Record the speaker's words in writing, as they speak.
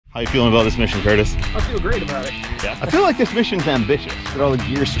How you feeling about this mission, Curtis? I feel great about it. Yeah. I feel like this mission's ambitious. Got all the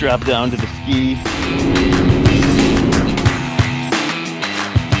gear strapped down to the ski.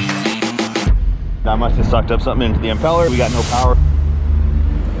 I must have sucked up something into the impeller. We got no power.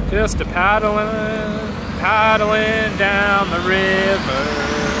 Just a paddling down the river.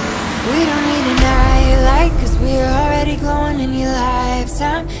 We don't need to know you like, cause we're already glowing in your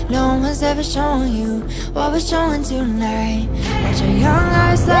lifetime. No one was ever showing you what we're showing tonight. Watch our young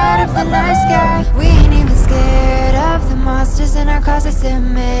eyes light up the night sky. We ain't even scared of the monsters in our closets they're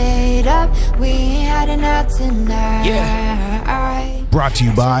made up. We ain't hiding out tonight. Yeah. Brought to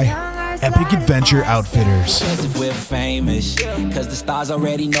you by Epic Adventure Outfitters.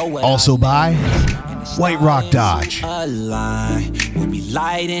 Also by White Rock Dodge.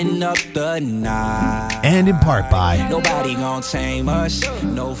 And in part by Nobody Gonna Tame Us.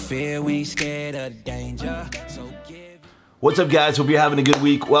 No fear, we ain't scared of danger. What's up, guys? Hope you're having a good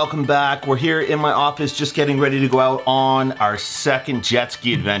week. Welcome back. We're here in my office just getting ready to go out on our second jet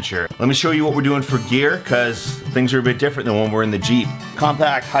ski adventure. Let me show you what we're doing for gear, because things are a bit different than when we're in the Jeep.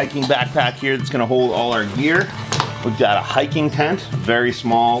 Compact hiking backpack here that's gonna hold all our gear. We've got a hiking tent, very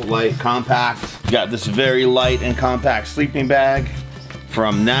small, light, compact. We've got this very light and compact sleeping bag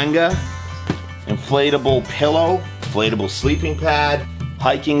from Nanga. Inflatable pillow, inflatable sleeping pad,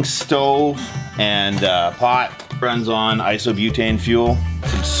 hiking stove, and pot. Runs on isobutane fuel,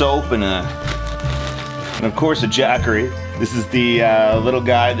 some soap, and of course a Jackery. This is the little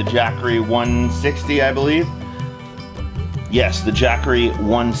guy, the Jackery 160, I believe. Yes, the Jackery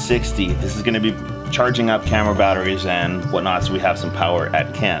 160. This is going to be charging up camera batteries and whatnot, so we have some power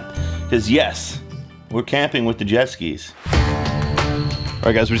at camp. Because yes, we're camping with the jet skis. All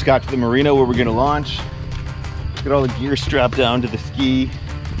right, guys, we just got to the marina where we're going to launch. Got all the gear strapped down to the ski.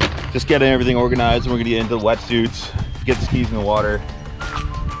 Just getting everything organized, and we're gonna get into the wetsuits, get the skis in the water,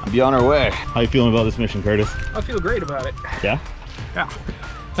 and be on our way. How you feeling about this mission, Curtis? I feel great about it. Yeah? Yeah.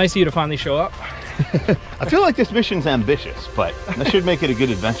 Nice of you to finally show up. I feel like this mission's ambitious, but that should make it a good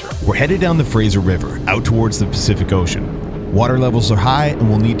adventure. We're headed down the Fraser River, out towards the Pacific Ocean. Water levels are high, and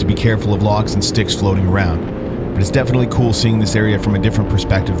we'll need to be careful of logs and sticks floating around. But it's definitely cool seeing this area from a different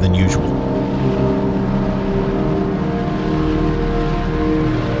perspective than usual.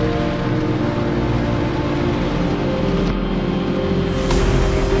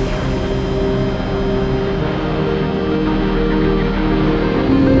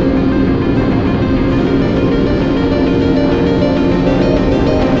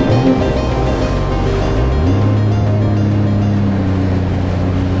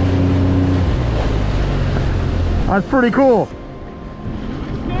 That's pretty cool.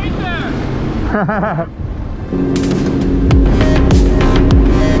 Stay there.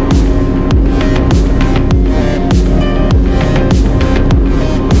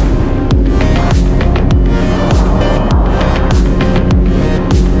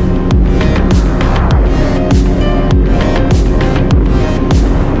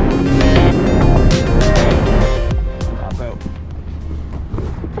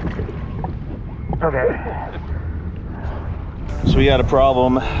 So we got a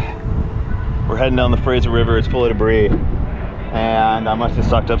problem. We're heading down the Fraser River. It's full of debris, and I must have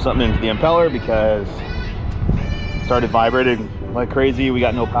sucked up something into the impeller because it started vibrating like crazy. We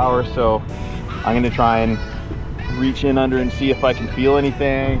got no power, so I'm gonna try and reach in under and see if I can feel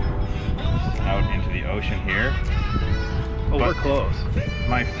anything. Out into the ocean here. Oh, we're close.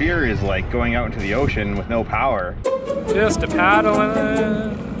 My fear is like going out into the ocean with no power. Just a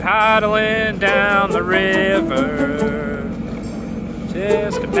paddling down the river.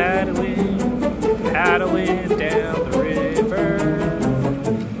 Just a paddling down the river.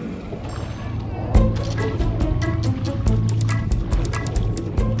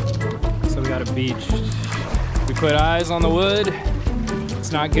 So we got a beach. We put eyes on the wood.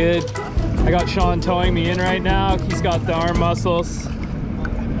 It's not good. I got Sean towing me in right now. He's got the arm muscles.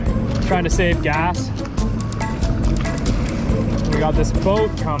 Trying to save gas. We got this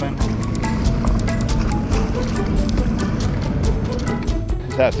boat coming.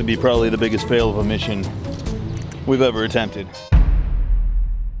 This has to be probably the biggest fail of a mission we've ever attempted.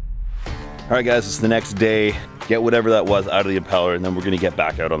 All right, guys, it's the next day. Get whatever that was out of the impeller, and then we're gonna get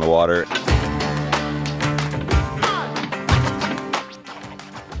back out on the water.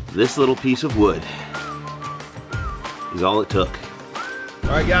 This little piece of wood is all it took. All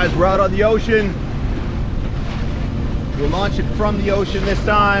right, guys, we're out on the ocean. We'll launch it from the ocean this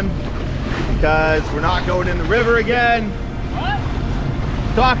time because we're not going in the river again.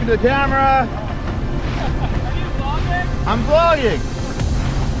 Talking to the camera. Are you vlogging? I'm vlogging.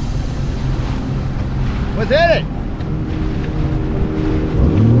 What's in it?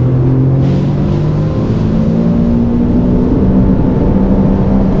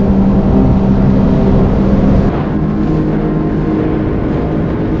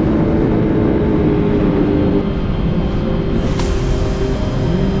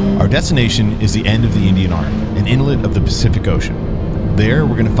 Our destination is the end of the Indian Arm, an inlet of the Pacific Ocean. There,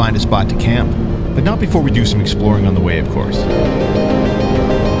 we're going to find a spot to camp, but not before we do some exploring on the way, of course.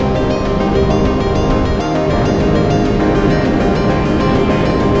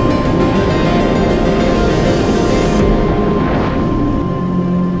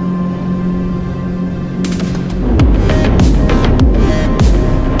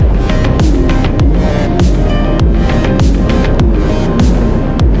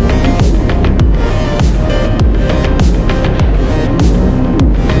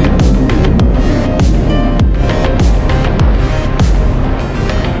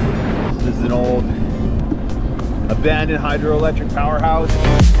 Abandoned hydroelectric powerhouse.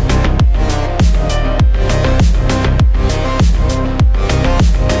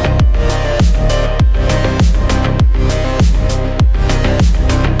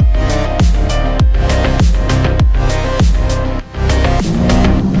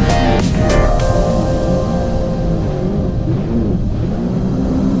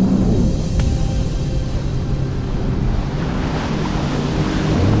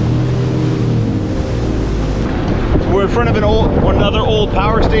 We're in front of another old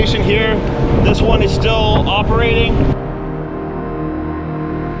power station here. This one is still operating.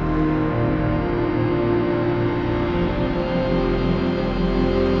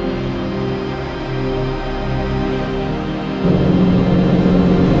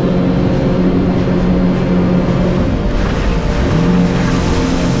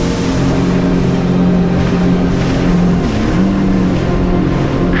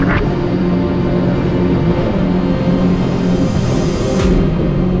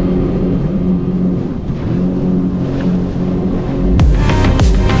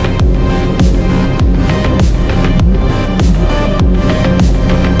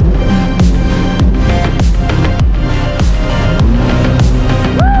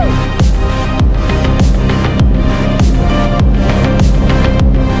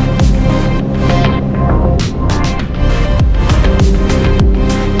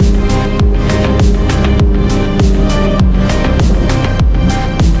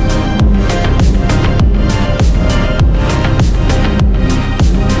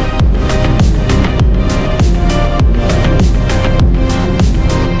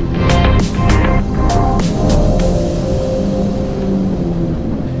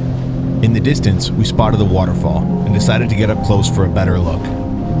 In the distance, we spotted a waterfall and decided to get up close for a better look.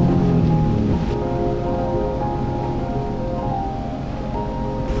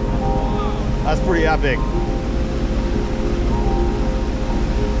 That's pretty epic.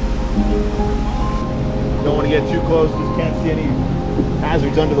 Don't want to get too close, just can't see any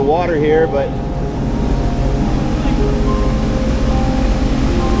hazards under the water here, but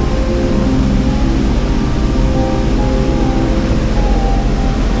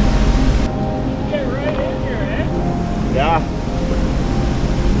yeah.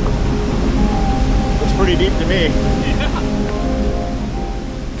 Looks pretty deep to me.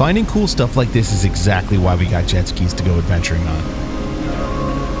 Finding cool stuff like this is exactly why we got jet skis to go adventuring on.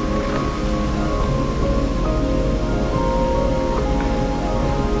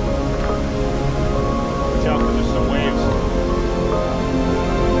 Watch out, there's some waves.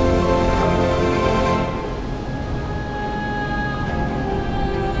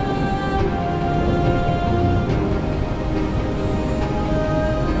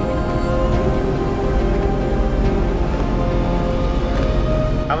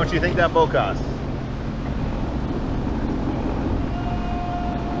 How much do you think that boat costs?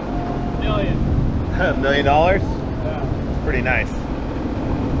 Million. $1 million? Yeah. It's pretty nice.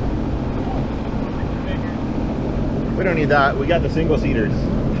 We don't need that. We got the single seaters.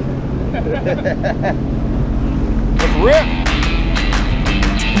 Let's rip!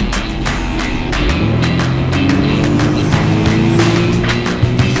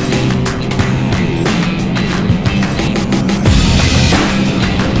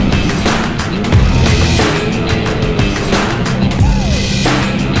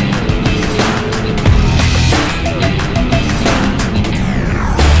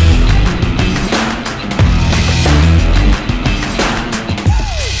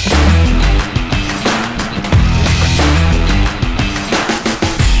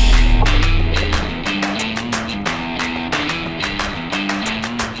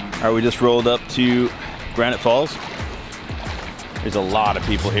 All right, we just rolled up to Granite Falls. There's a lot of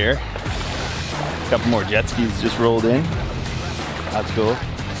people here. A couple more jet skis just rolled in. That's cool.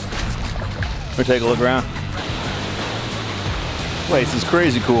 We'll take a look around. This place is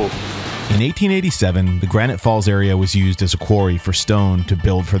crazy cool. In 1887, the Granite Falls area was used as a quarry for stone to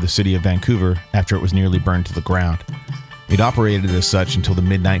build for the city of Vancouver after it was nearly burned to the ground. It operated as such until the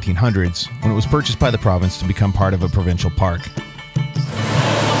mid-1900s, when it was purchased by the province to become part of a provincial park.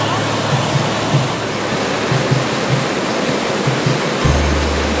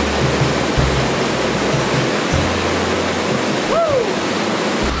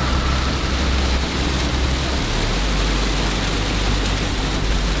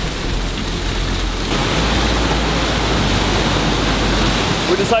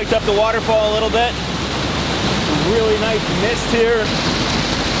 We just hiked up the waterfall a little bit. Really nice mist here.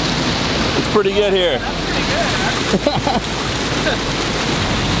 It's pretty good here. That's pretty good,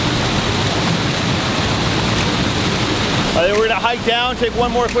 I think we're gonna hike down, take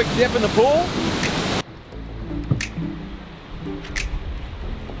one more quick dip in the pool.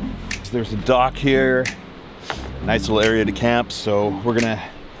 So there's a dock here. Nice little area to camp. So we're gonna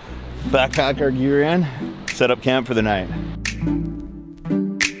backpack our gear in, set up camp for the night.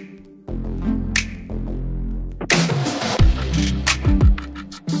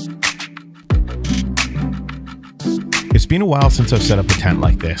 It's been a while since I've set up a tent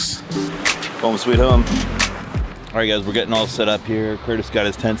like this. Home sweet home. All right guys, we're getting all set up here. Curtis got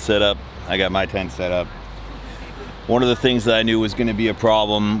his tent set up. I got my tent set up. One of the things that I knew was gonna be a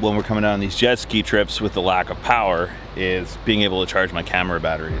problem when we're coming down these jet ski trips with the lack of power is being able to charge my camera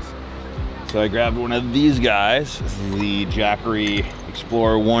batteries. So I grabbed one of these guys. This is the Jackery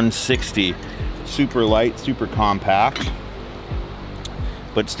Explorer 160. Super light, super compact,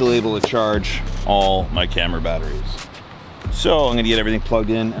 but still able to charge all my camera batteries. So I'm gonna get everything plugged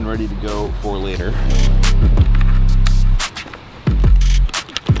in and ready to go for later.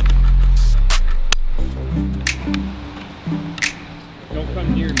 Don't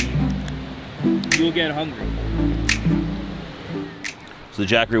come near me. You'll get hungry. So the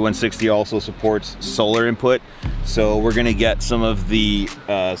Jackery 160 also supports solar input. So we're gonna get some of the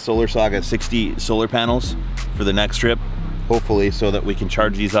Solar Saga 60 solar panels for the next trip, hopefully, so that we can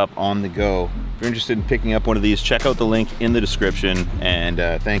charge these up on the go. If you're interested in picking up one of these, check out the link in the description. And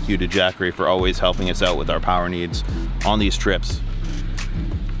thank you to Jackery for always helping us out with our power needs on these trips.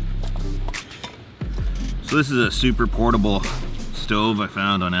 So this is a super portable stove I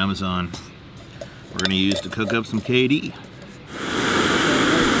found on Amazon. We're gonna use to cook up some KD.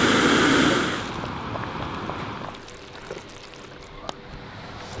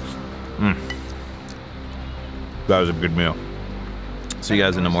 That was a good meal. See you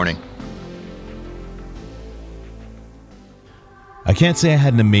guys in the morning. I can't say I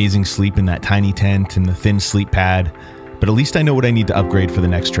had an amazing sleep in that tiny tent and the thin sleep pad, but at least I know what I need to upgrade for the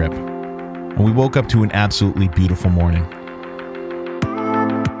next trip. And we woke up to an absolutely beautiful morning.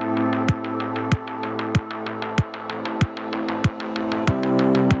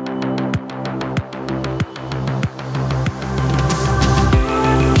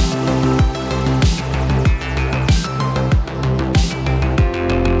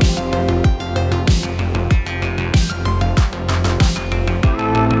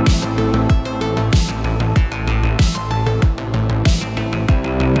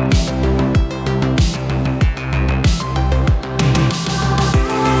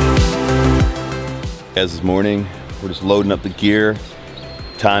 Guys, this morning we're just loading up the gear.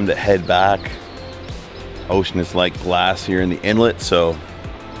 Time to head back. Ocean is like glass here in the inlet, so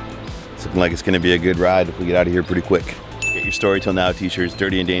it's looking like it's going to be a good ride if we get out of here pretty quick. Get your Story Till Now t-shirts,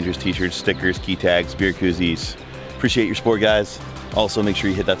 Dirty and Dangerous t-shirts, stickers, key tags, beer koozies. Appreciate your support, guys. Also, make sure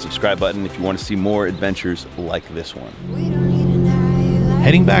you hit that subscribe button if you want to see more adventures like this one.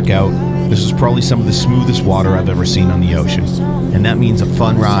 Heading back out, this is probably some of the smoothest water I've ever seen on the ocean, and that means a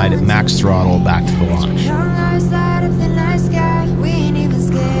fun ride at max throttle back to the launch.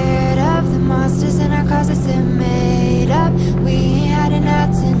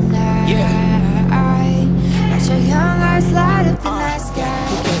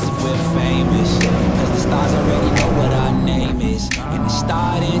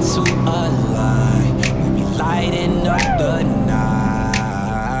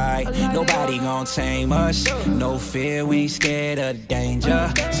 Nobody gon' tame us, no fear, we ain't scared of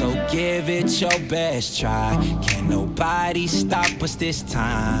danger. So give it your best try, can't nobody stop us this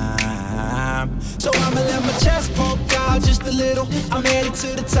time. So I'ma let my chest poke out just a little. I'm headed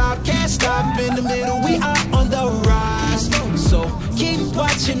to the top, can't stop in the middle. We are on the rise, so keep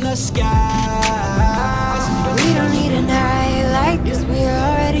watching the skies. We don't need a night like this, we're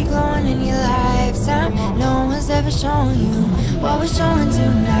already glowing in your lifetime. No one's ever shown you what we're showing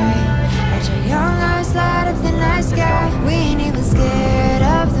tonight. Watch our young eyes light up the night sky. We ain't even scared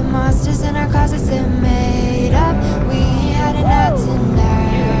of the monsters in our closets that made up. We ain't heading out tonight.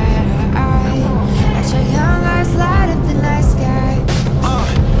 Watch our young eyes light up the night sky.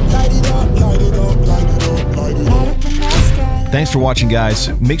 Light it up, light it up, light it up, light it up. Light up the night sky. Thanks for watching,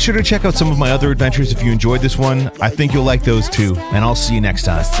 guys. Make sure to check out some of my other adventures if you enjoyed this one. I think you'll like those too, and I'll see you next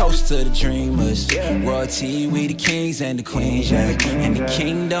time. Toast to the dreamers, royalty, we the kings and the queens, yeah. And the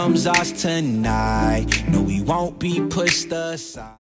kingdom's ours tonight. No, we won't be pushed aside.